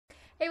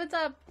Hey, what's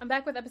up? I'm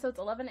back with episodes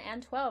 11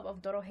 and 12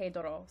 of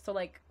DOROHEDORO. So,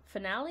 like,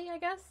 finale, I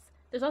guess?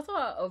 There's also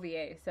a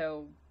OVA,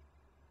 so,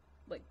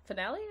 like,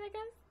 finale, I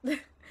guess?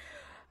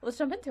 Let's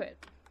jump into it.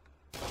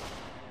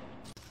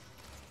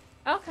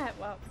 Okay,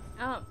 well,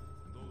 oh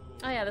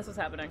yeah, this was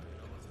happening.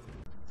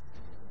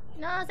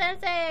 No,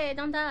 Sensei,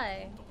 don't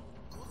die.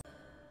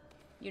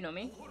 You know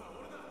me?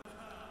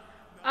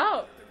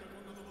 Oh,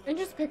 and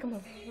just pick him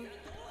up.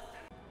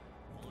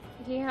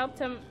 He helped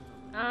him.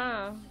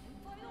 Ah.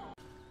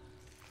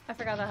 I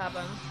forgot that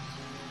happened.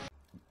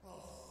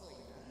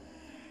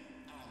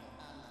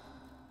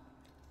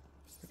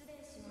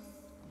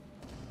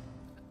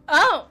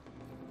 Oh!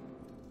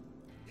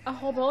 A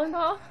whole bowling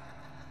ball?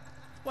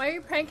 Why are you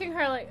pranking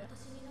her like...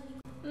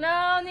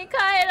 No,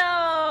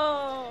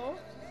 Nikaido!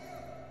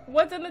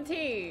 What's in the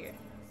tea?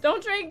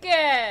 Don't drink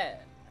it!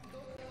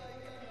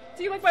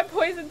 Do you like my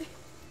poison tea?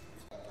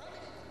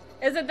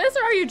 Is it this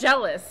or are you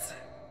jealous?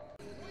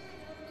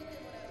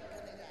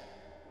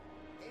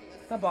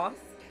 The boss?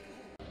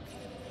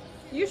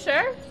 You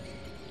sure?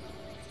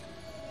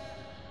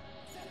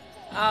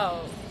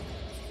 Oh.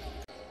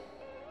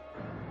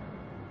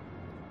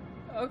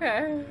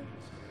 Okay.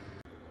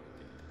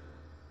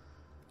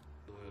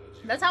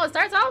 That's how it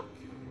starts off?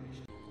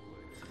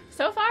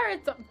 So far,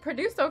 it's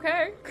produced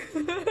okay.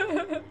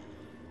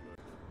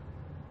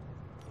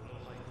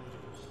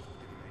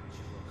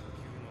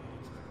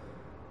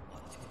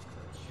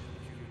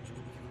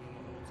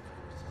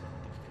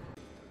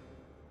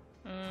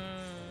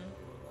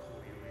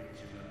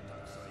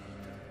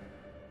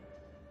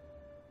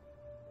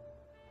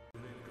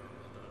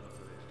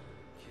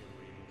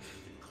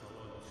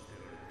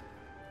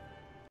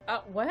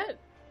 What?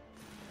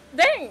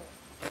 Dang!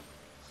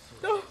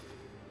 Oh.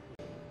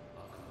 Did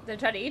they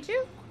try to eat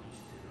you?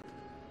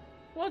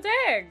 Well,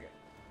 dang!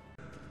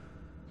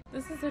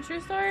 This is a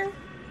true story?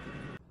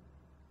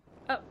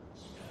 Oh.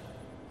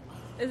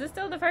 Is this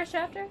still the first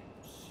chapter?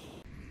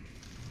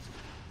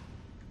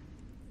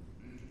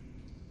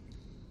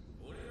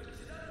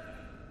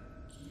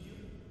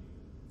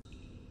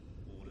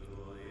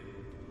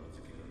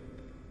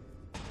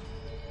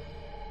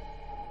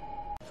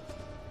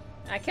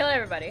 I kill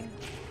everybody.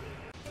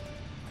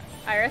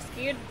 I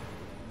rescued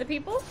the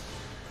people?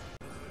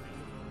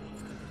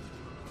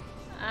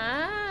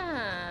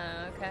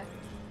 Ah, okay.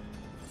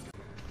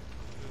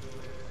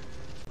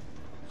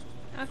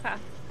 Okay.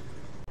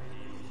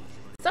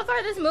 So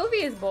far, this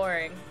movie is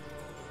boring.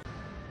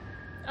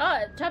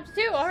 Oh, chapter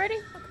 2 already?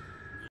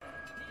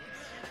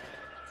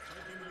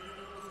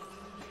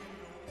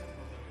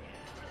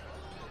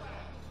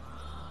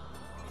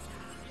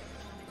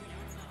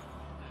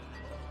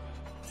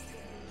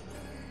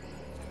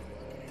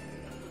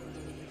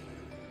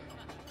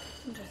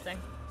 Interesting.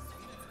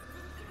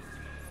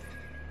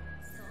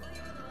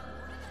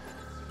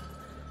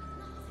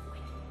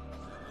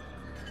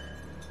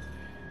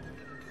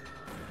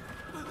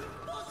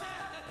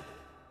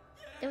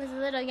 It was a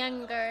little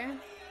younger.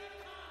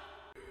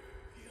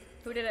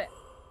 Who did it?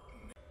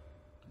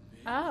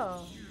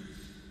 Oh.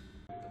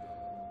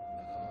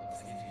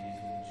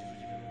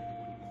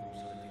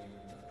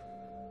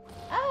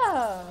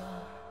 Oh.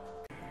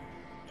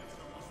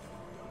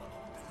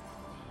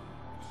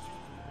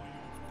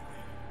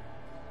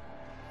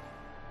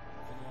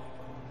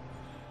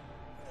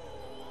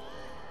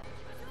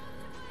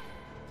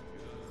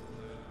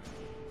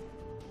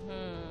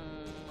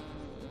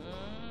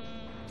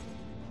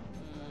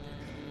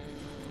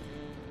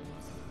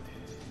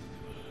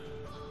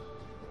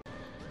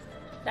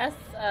 That's,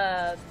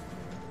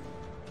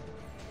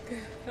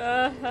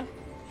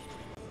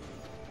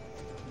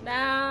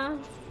 nah.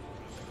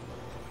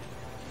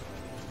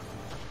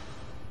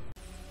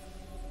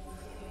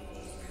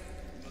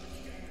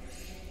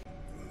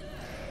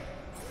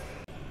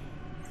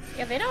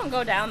 Yeah, they don't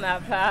go down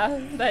that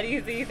path that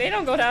easy. They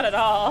don't go down at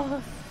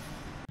all.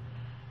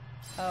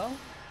 Oh.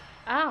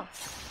 Ow.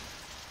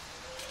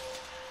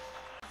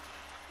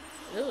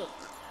 Ugh.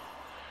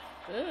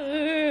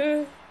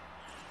 Ugh.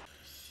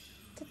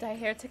 To die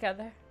here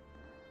together.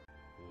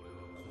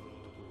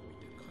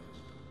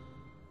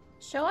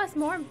 Show us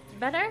more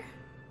better?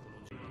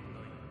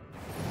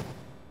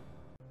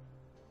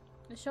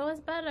 Show us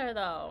better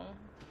though.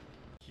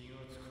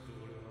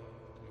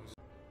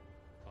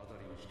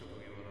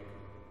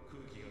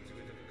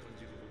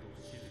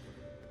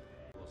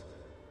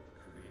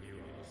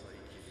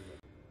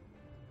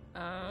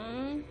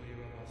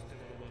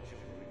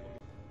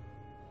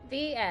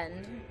 The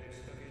end.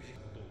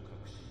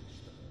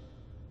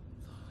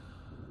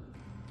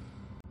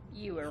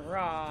 You were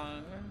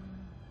wrong.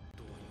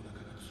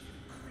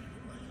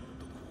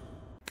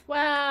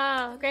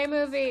 Wow, great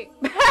movie.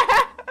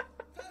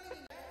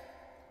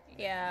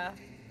 Yeah.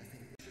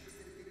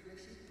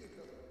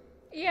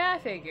 Yeah, I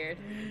figured.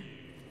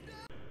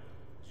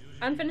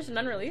 Unfinished and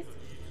unreleased?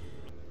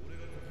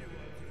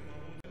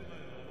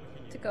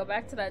 To go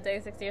back to that day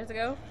 6 years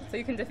ago so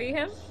you can defeat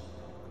him?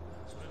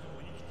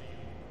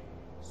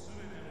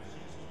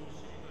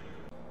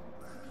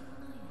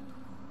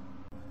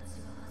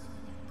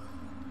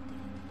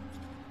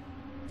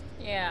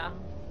 Yeah.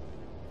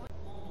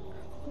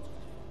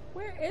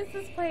 Where is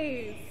this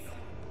place?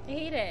 I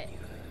hate it.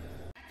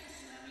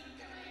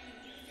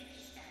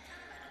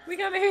 We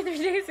got married 3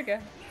 days ago.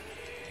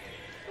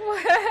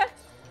 What?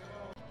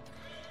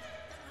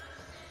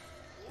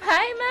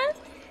 Paiman?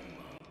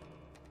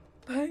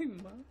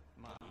 Paiman?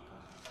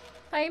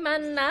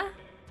 Paiman na?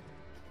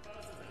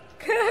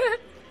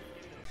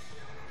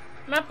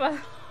 Mappa.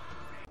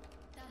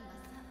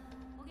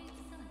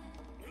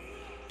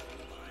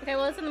 Okay,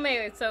 well it's in the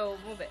melee, so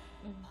move it.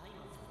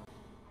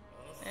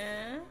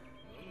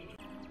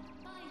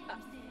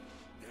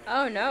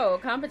 Oh no,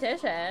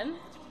 competition.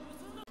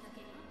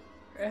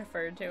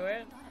 Refer to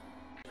it.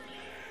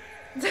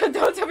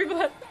 Don't tell people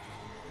that.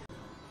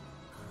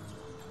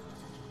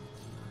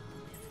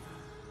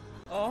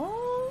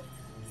 Oh.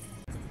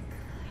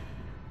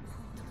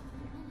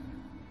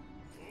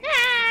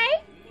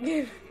 Hi.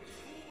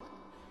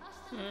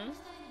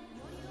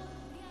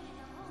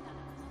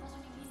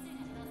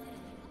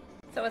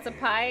 So it's a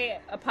pie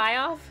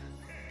off?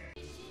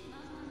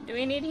 Do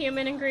we need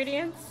human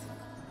ingredients?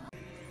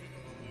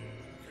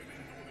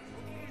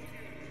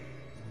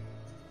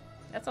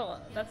 That's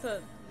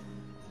a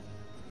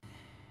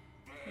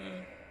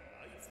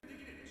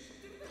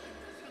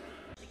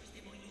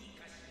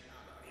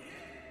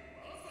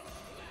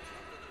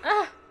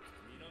Ah!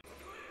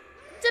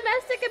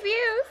 Domestic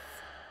abuse!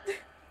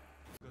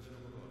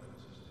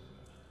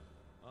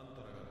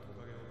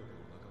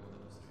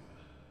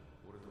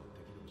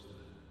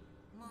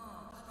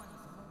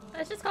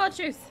 Let's just call it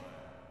truce.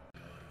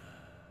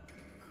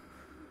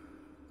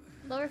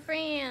 Lower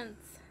France.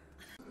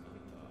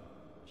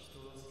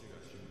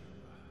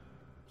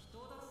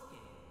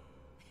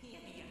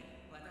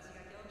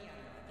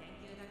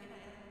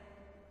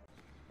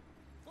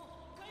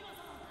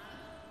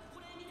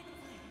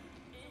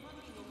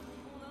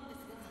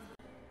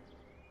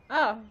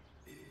 Oh.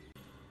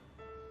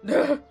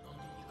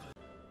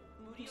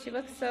 She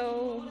looks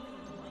so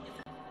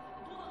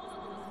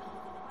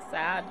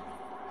sad.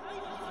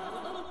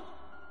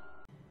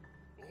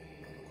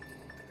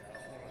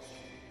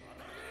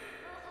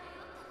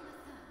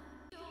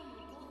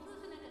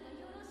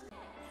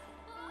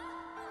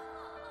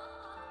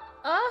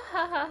 Oh,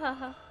 ha ha ha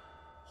ha.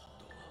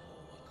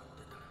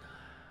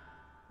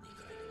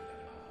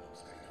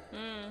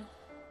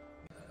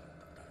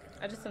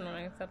 I just didn't want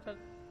to accept it.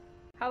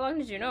 How long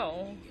did you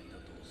know?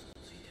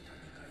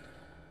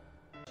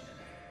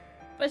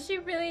 But she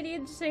really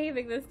needs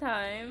shaving this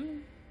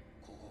time.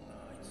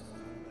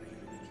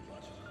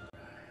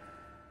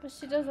 But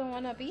she doesn't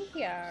want to be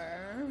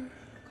here.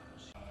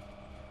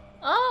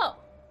 Oh!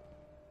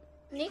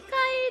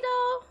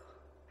 Nikaido!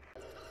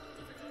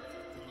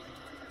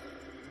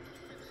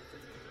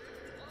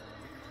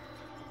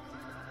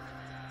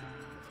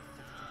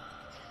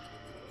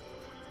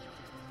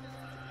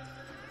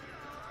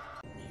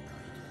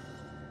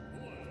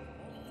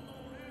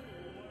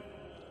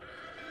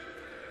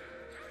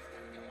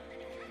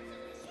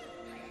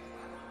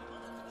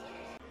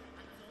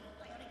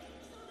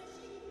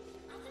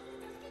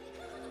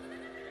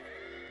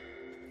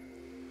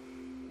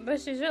 But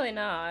she's really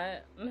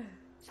not.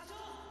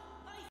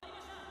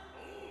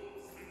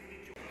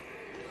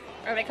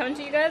 Are they coming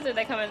to you guys, or are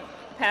they coming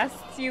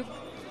past you?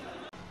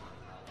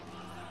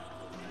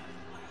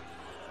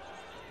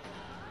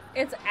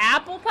 It's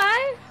apple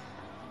pie?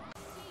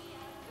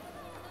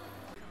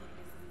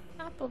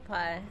 Apple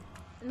pie,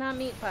 not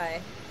meat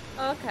pie.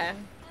 Okay.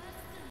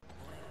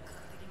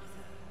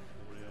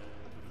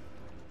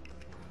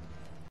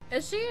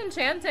 Is she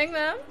enchanting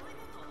them?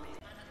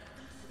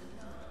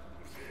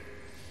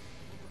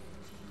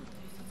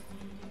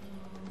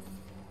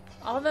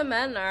 All the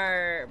men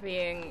are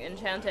being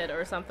enchanted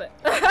or something.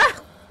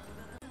 Oh,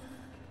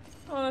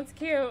 that's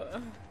cute.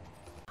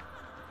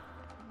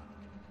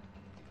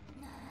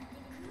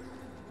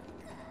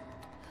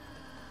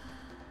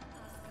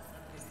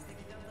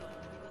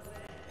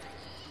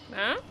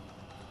 Huh?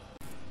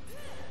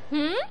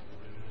 Hmm?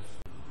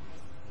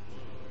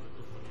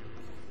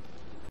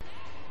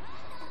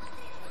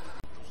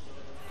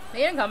 He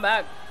didn't come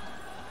back.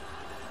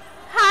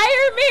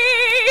 Hire me!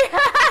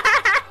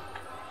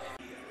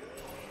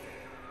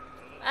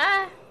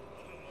 Ah.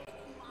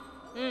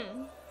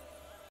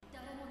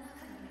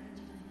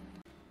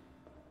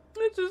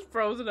 It's just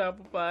frozen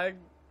apple pie.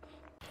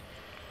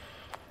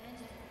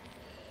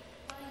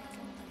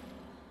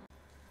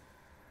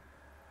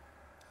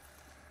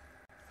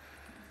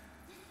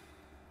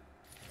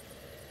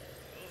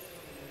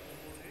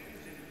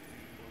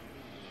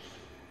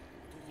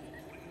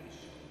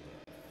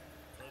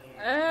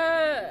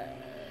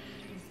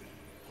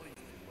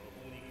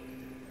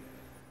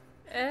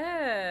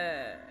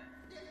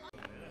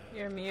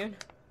 You're immune.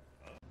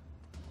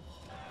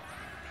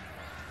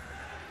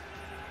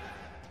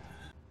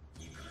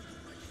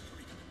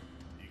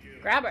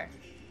 Grab her.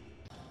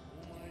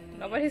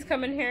 Nobody's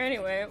coming here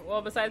anyway.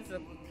 Well, besides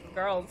the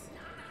girls.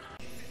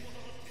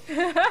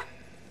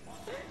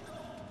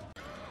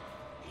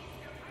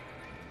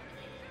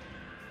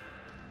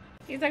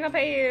 He's not gonna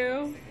pay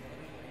you.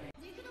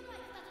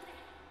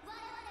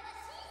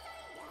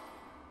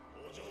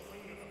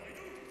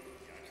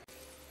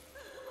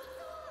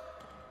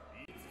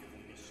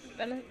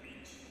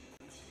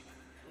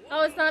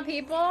 Oh, it's not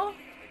people?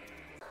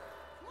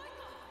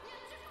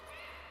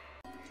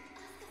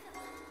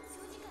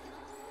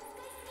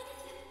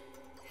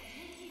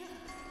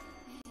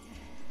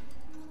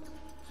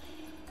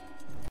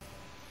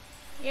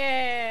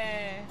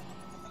 Yeah.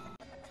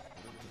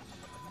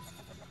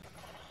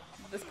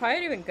 This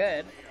probably even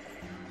good.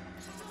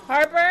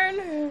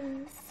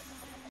 Heartburn.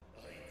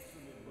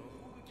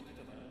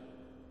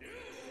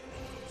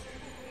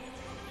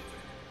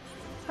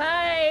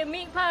 Pie,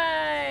 meat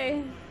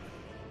pie.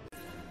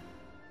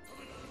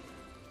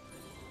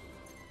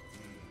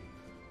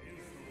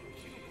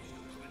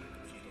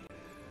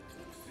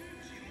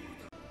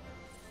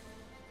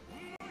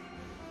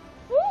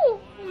 Woo,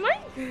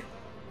 Mike.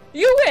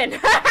 You win.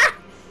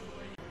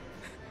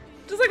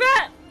 Just like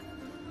that.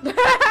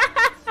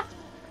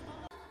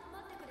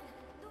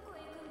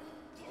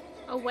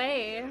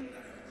 Away.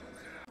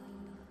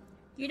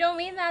 You don't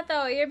mean that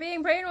though. You're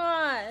being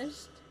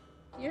brainwashed.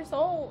 Your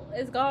soul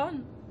is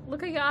gone.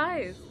 Look at your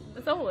eyes.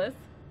 It's soulless.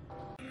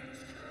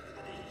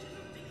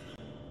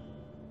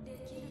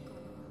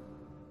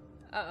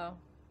 Uh-oh.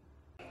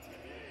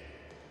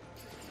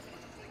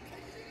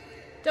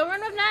 Don't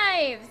run with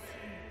knives.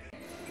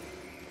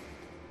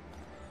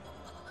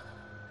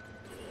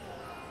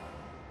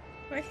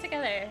 Work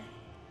together.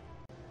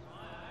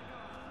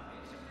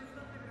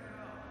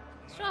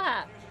 Straw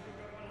hat.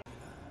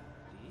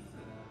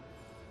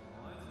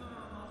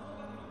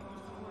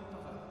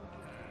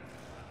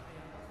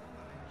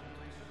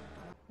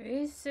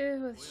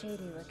 Risu with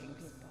shady looking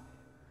people.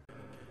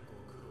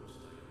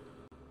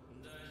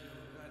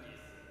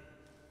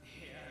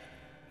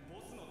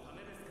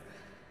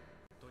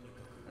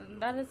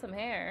 That is some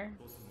hair.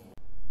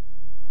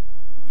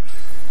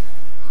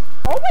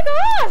 Oh my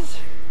gosh!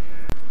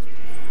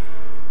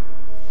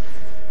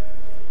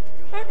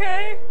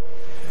 Okay.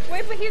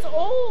 Wait, but he's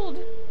old.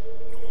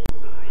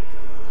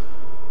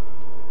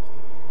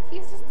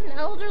 He's just an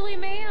elderly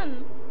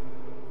man.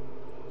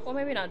 Well,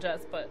 maybe not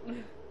just, but...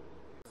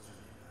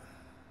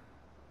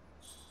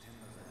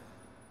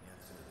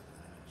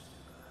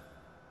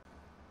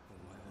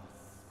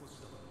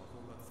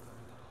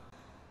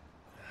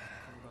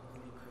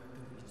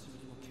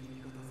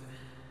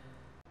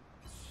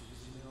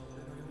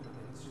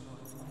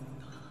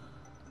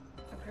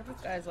 A group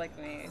of guys like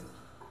me.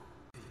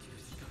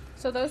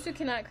 So those who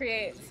cannot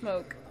create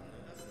smoke,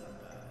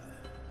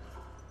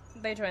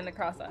 they join the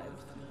cross-eyes.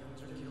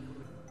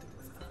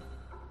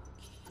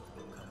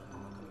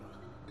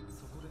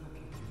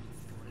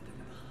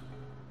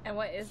 And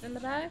what is in the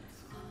bag?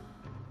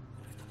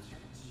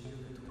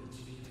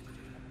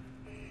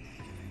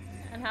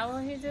 And how will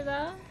he do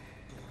that?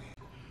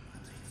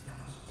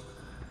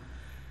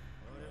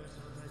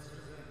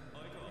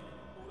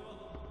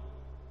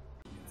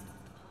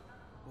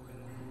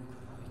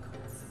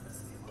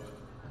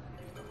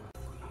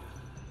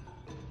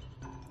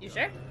 You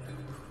sure?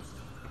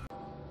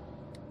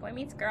 Boy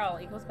meets girl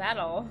equals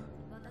battle.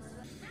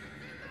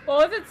 Well,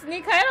 if it's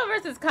Nikaido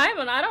versus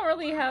Kaimon, I don't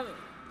really have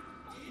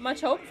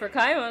much hope for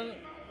Kaimon.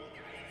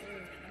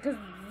 Because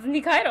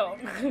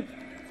Nikaido.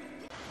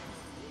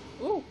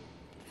 Ooh.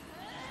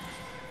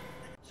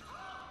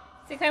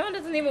 See, Kaimon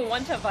doesn't even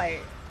want to fight.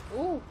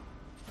 Ooh.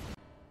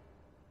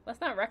 Let's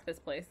not wreck this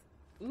place.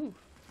 Ooh.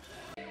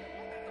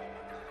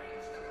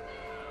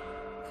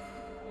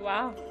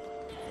 Wow.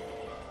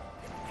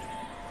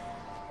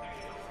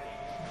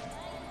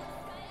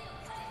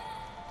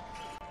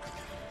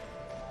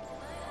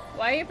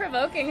 Why are you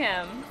provoking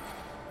him?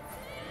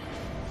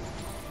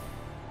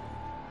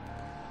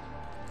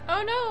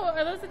 Oh no,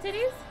 are those the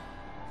titties?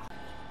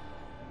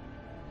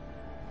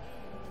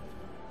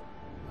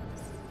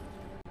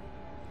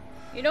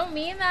 You don't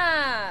mean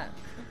that.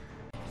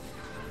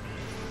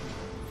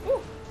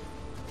 Ooh.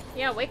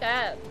 Yeah, wake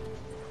up.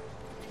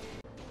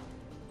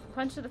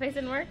 Punch to the face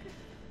didn't work?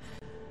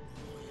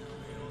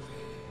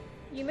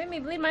 You made me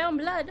bleed my own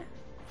blood.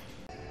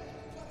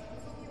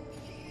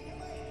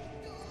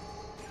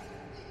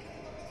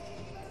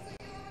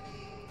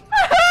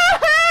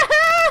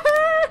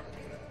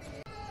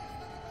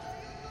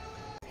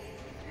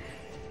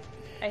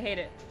 I hate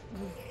it.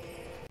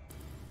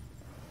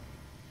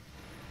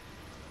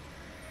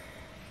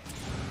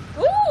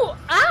 Ooh!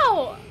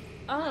 Ow!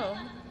 Oh.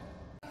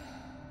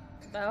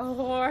 The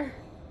whore.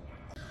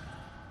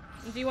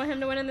 Do you want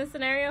him to win in this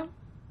scenario?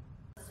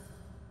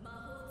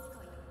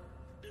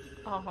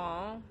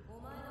 Uh-huh.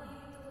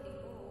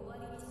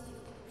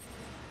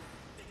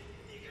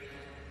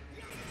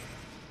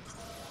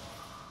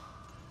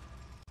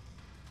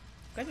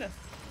 Goodness.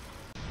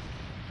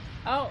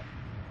 Oh.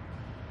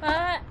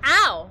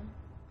 Ow!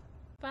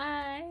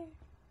 Bye.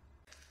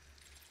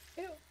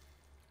 Ew.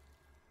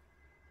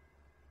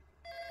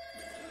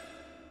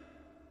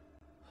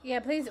 Yeah,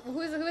 please.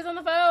 Who's on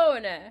the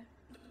phone?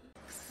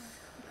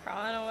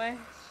 Crawling away.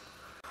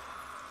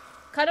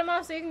 Cut them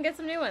off so you can get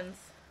some new ones.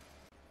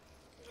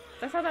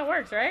 That's how that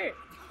works, right?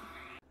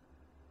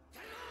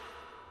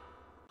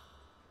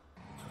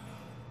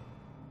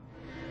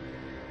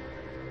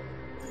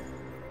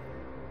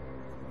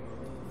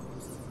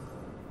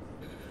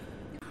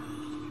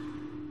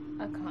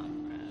 A comrade.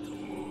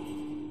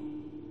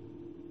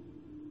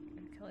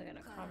 Killing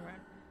a comrade.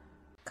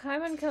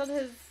 Kaiman killed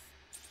his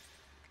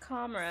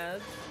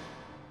comrades.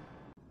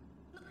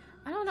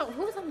 I don't know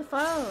who's on the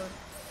phone.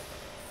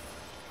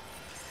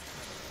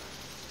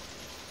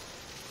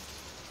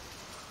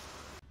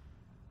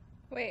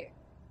 Wait,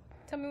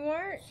 tell me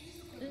more.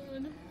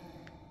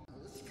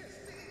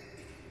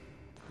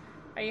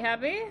 Are you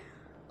happy?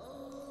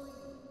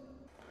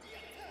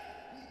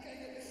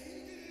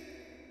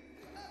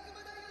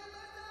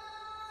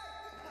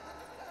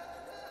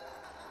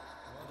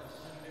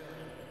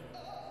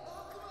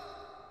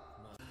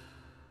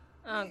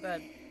 Oh,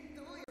 good.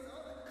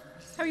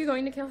 How are you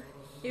going to kill him?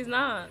 He's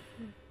not.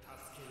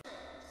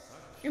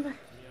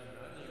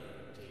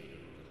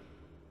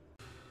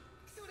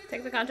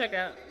 Take the contract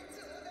out.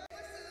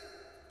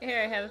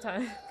 Here, I have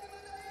time.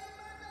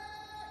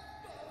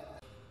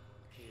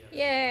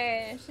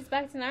 Yay, she's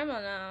back to normal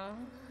now.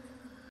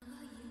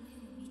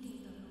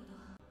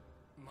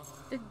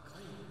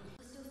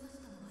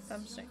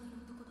 Some stranger.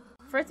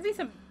 For it to be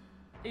some...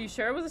 Are you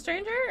sure it was a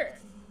stranger?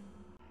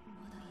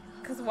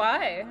 Cause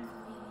why?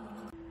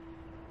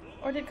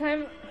 Or did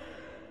Kaim...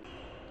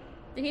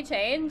 Did he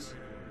change?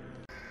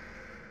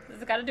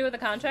 Does it got to do with the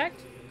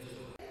contract?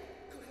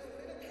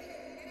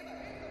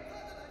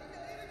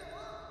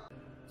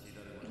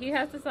 He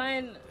has to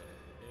sign...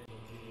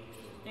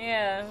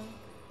 Yeah.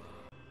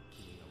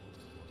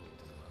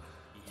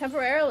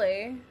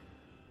 Temporarily.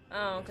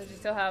 Oh, because you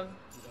still have...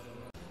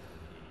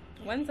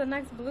 When's the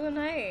next blue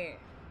night?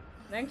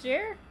 Next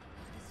year?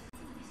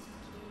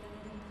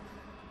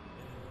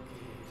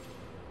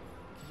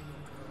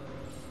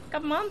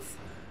 Couple months?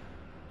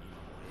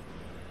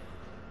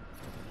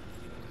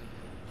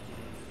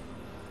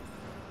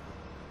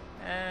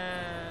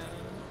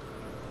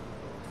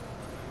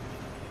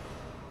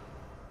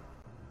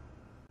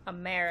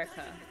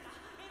 America.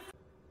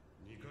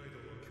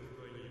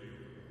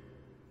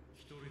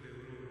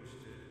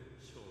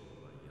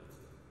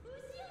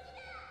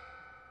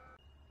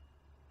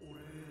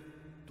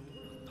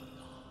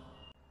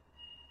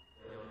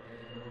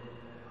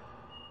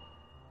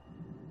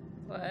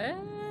 What?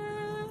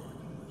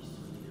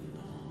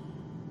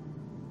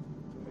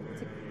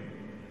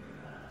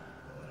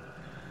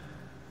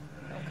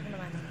 Don't come to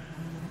my...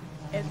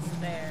 It's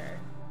there.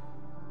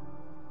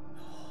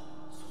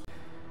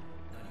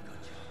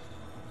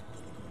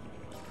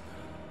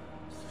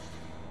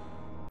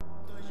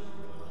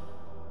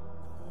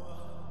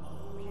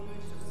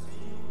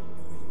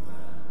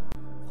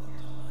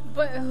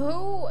 But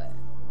who?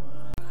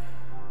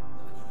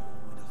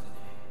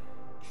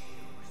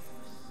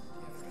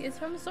 He's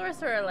from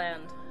Sorcerer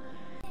Land.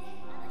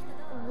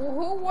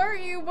 Who were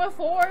you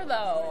before,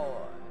 though?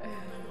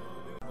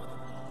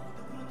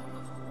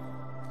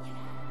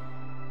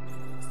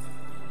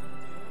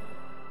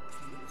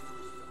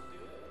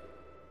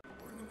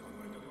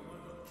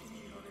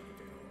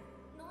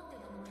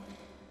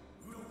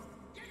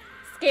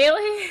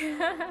 Scaly?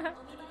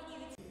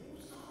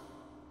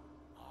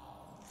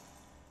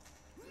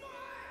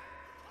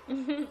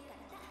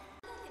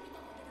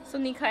 So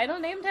Nikaido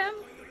named him?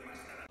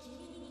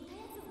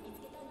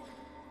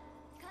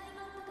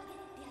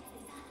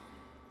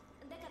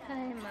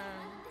 Kaiman.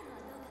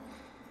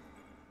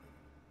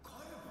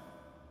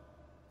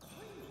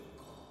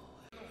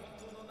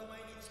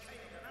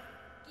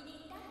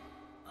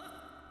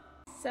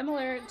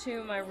 Similar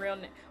to my real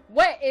name.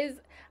 What is...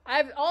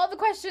 I've all the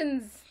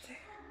questions.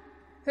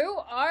 Who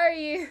are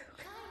you?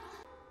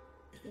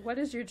 What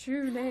is your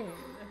true name?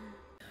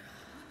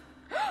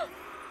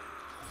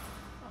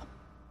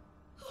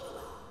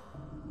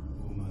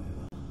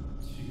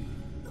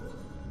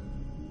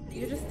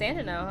 You're just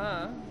standing now,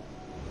 huh?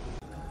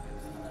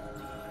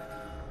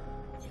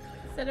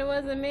 Said it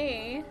wasn't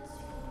me.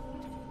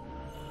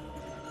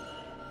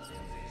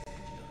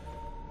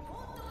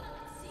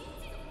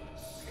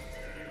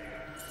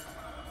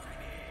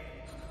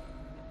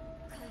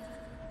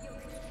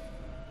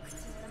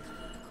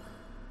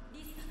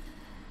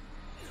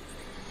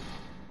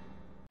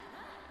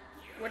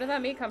 Where did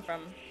that meat come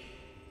from?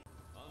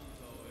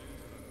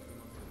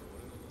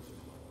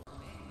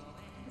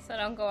 So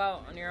don't go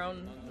out on your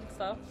own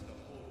stuff.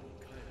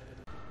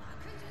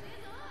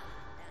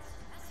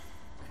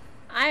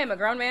 I am a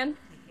grown man.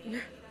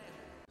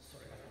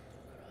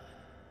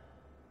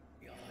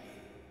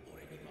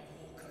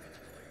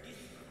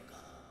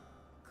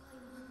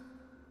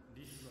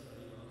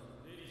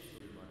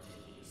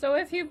 So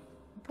if you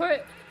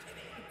put...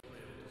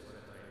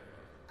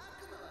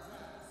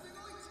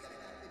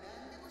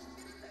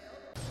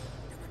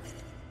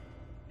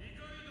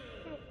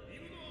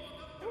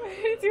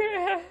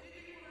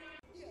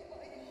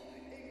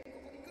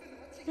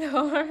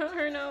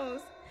 Her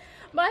nose.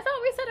 But I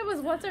thought we said it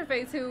was what's her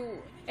face who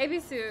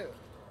Abisu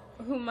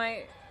who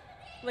might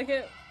like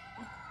it.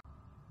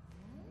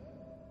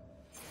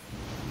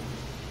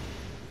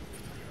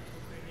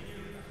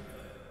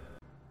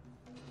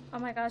 Oh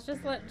my gosh,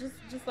 just let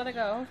it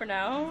go for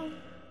now.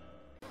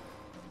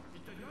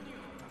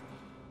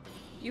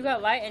 You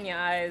got light in your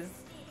eyes.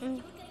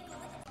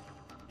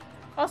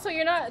 Also,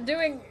 you're not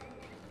doing...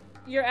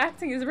 Your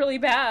acting is really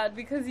bad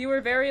because you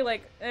were very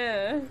like,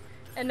 eh.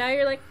 And now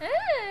you're like,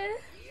 eh.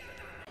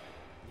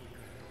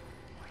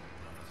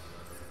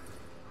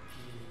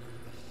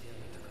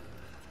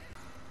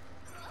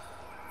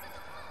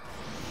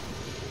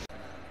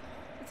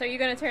 So you're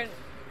gonna turn...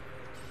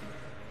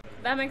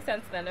 That makes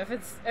sense then, if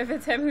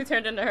it's him who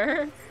turned into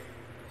her.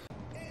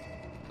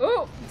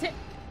 Ooh!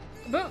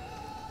 Boom!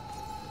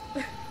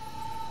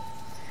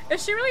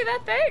 Is she really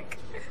that thick?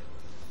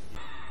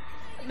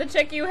 The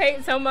chick you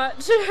hate so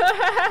much.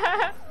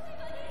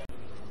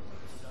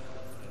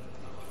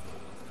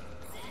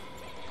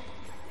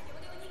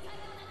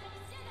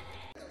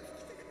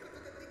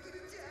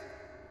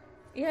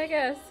 Yeah, I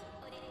guess.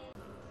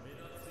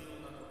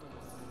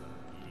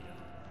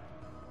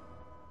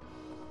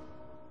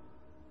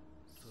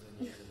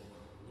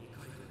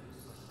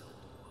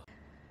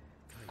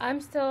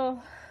 I'm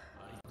still...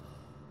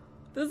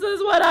 This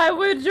is what I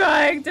was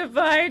trying to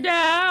find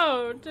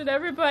out, and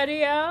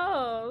everybody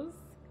else.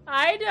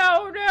 I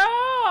don't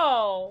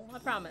know. I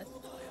promise.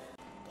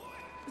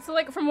 So,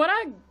 like, from what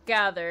I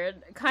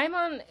gathered,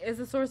 Kaimon is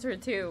a sorcerer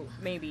too,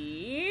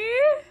 maybe?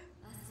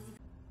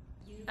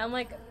 And,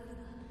 like,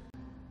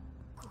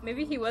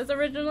 maybe he was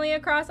originally a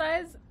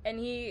Cross-Eyes, and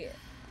he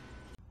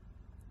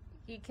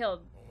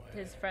killed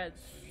his friends.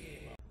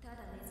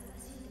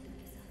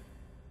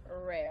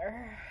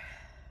 Rare.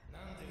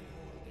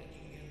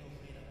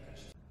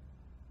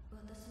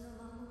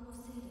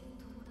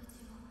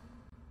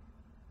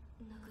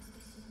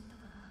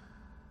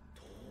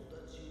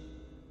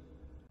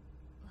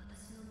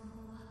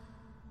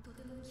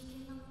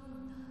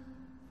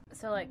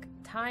 So, like,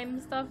 time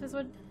stuff is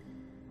what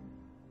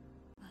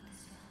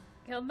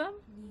killed them?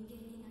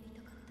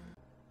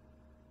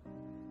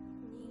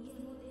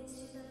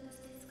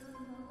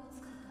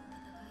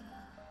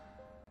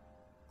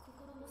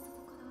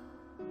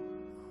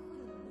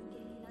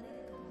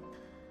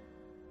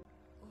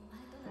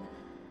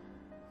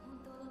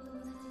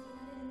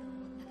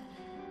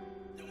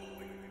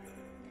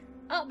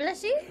 Oh,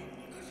 bless you.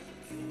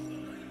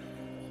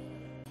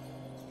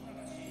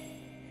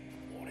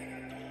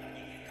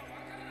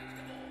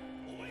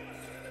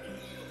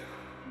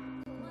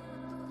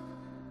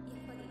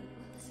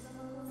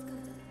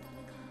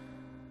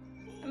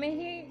 I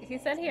mean, he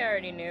said he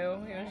already knew.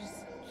 He was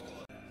just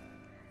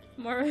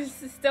more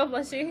still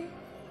blushy.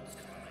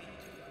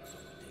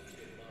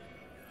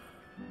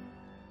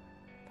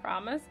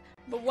 Promise.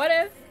 But what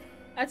if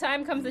a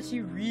time comes that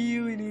she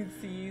really needs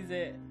to use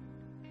it?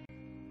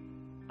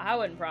 I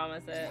wouldn't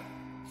promise it.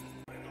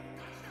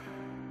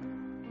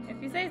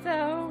 If you say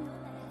so.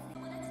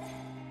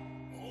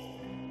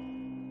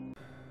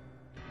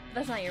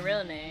 That's not your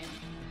real name.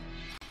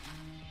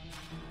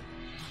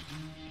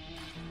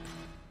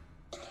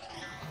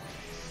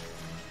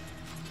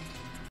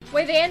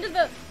 Wait, they ended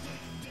the...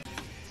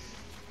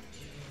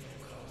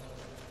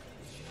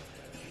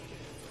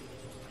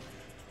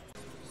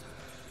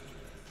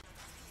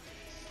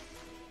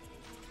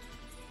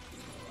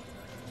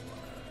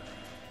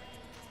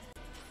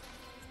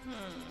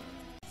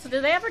 So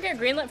did they ever get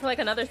greenlit for like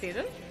another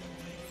season?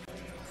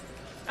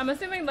 I'm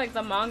assuming like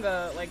the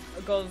manga like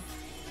goes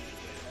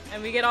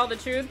and we get all the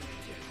truth.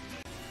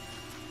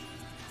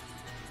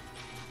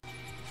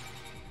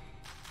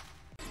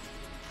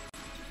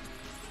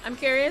 I'm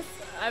curious.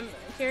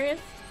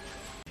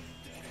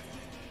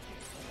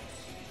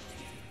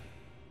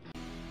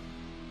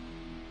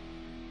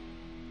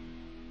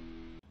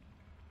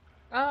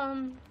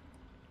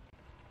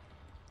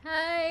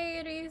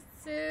 Hi,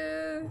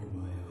 Risu.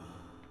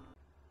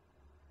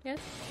 Yes?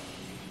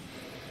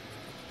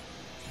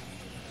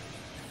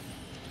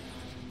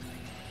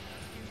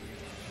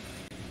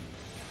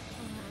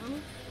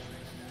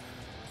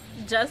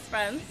 Just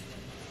friends.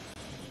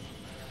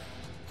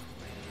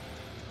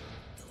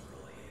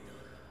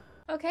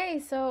 Okay,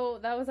 so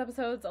that was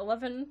episodes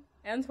 11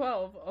 and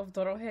 12 of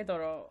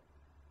DOROHEDORO.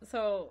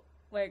 So,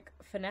 like,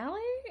 finale?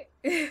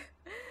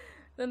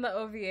 Then the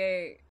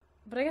OVA.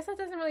 But I guess that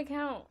doesn't really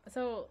count.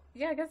 So,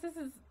 yeah, I guess this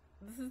is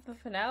the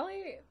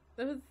finale?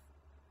 It was...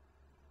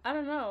 I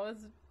don't know. It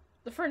was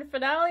the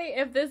finale.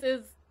 If this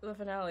is the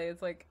finale,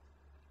 it's like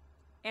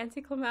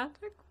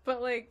anticlimactic.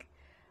 But like,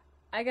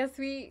 I guess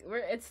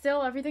it's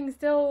still, everything's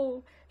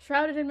still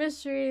shrouded in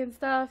mystery and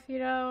stuff, you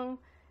know.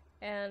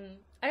 And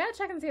I gotta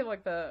check and see if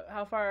like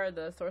how far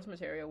the source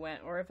material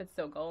went, or if it's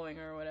still going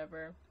or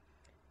whatever.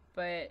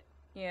 But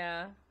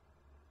yeah,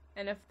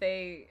 and if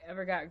they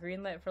ever got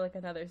greenlit for like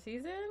another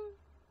season,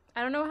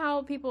 I don't know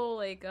how people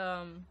like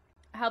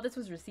how this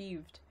was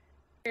received.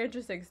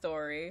 Interesting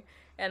story.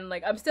 And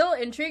like I'm still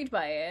intrigued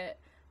by it,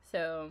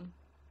 so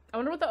I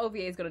wonder what the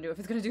OVA is gonna do, if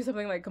it's gonna do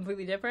something like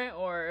completely different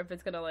or if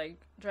it's gonna like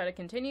try to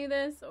continue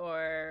this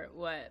or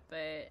what.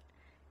 But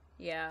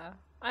yeah,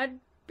 I'd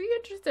be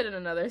interested in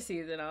another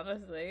season,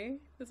 honestly.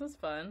 This was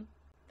fun.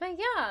 But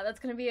yeah, that's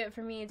gonna be it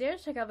for me, dear.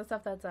 Check out the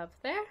stuff that's up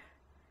there.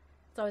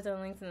 It's always in the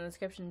links in the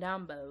description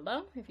down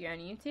below if you're on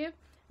YouTube.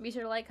 Be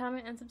sure to like,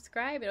 comment, and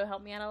subscribe. It'll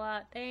help me out a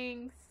lot.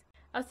 Thanks.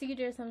 I'll see you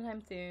dear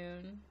sometime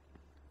soon.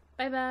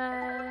 Bye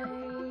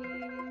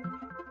bye.